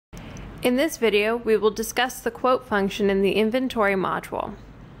In this video, we will discuss the quote function in the inventory module.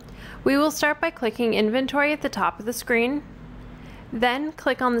 We will start by clicking Inventory at the top of the screen, then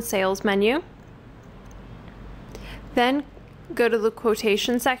click on the Sales menu, then go to the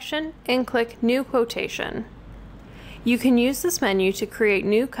Quotation section and click New Quotation. You can use this menu to create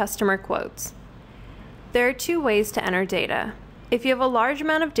new customer quotes. There are two ways to enter data. If you have a large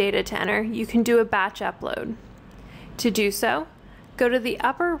amount of data to enter, you can do a batch upload. To do so, go to the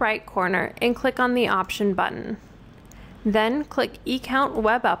upper right corner and click on the Option button. Then click Ecount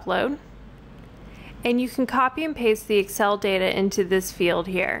Web Upload, and you can copy and paste the Excel data into this field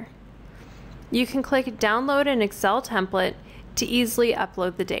here. You can click Download an Excel template to easily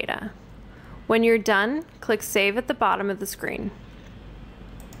upload the data. When you're done, click Save at the bottom of the screen.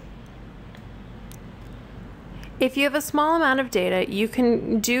 If you have a small amount of data, you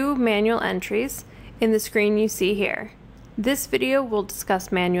can do manual entries in the screen you see here. This video will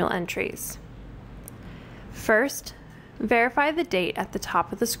discuss manual entries. First, verify the date at the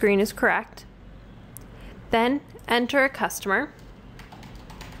top of the screen is correct. Then, enter a customer.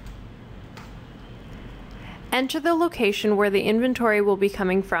 Enter the location where the inventory will be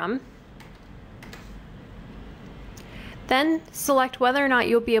coming from. Then, select whether or not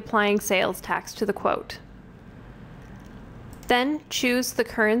you'll be applying sales tax to the quote. Then, choose the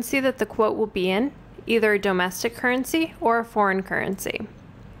currency that the quote will be in, either a domestic currency or a foreign currency.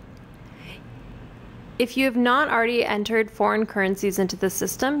 If you have not already entered foreign currencies into the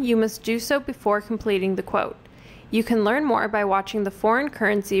system, you must do so before completing the quote. You can learn more by watching the foreign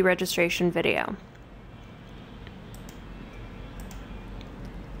currency registration video.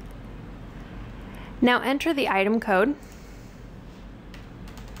 Now enter the item code,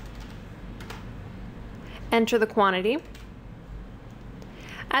 enter the quantity.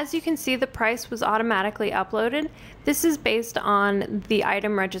 As you can see, the price was automatically uploaded. This is based on the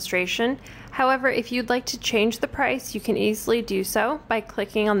item registration. However, if you'd like to change the price, you can easily do so by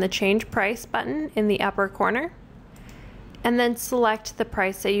clicking on the Change Price button in the upper corner, and then select the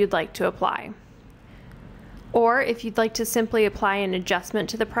price that you'd like to apply. Or if you'd like to simply apply an adjustment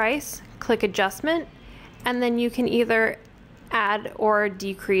to the price, click Adjustment, and then you can either add or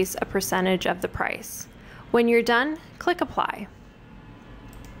decrease a percentage of the price. When you're done, click Apply.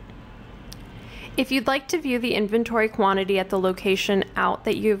 If you'd like to view the inventory quantity at the location out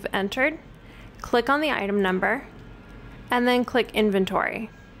that you've entered, click on the item number and then click Inventory.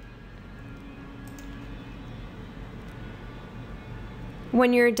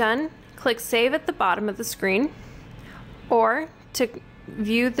 When you're done, click Save at the bottom of the screen, or to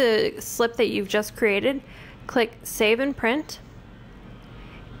view the slip that you've just created, click Save and Print.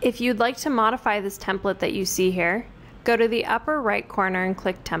 If you'd like to modify this template that you see here, go to the upper right corner and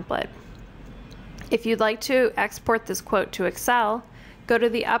click Template. If you'd like to export this quote to Excel, go to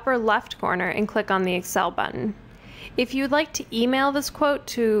the upper left corner and click on the Excel button. If you'd like to email this quote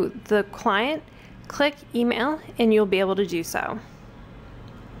to the client, click Email and you'll be able to do so.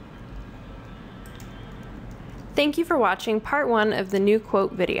 Thank you for watching part 1 of the new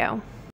quote video.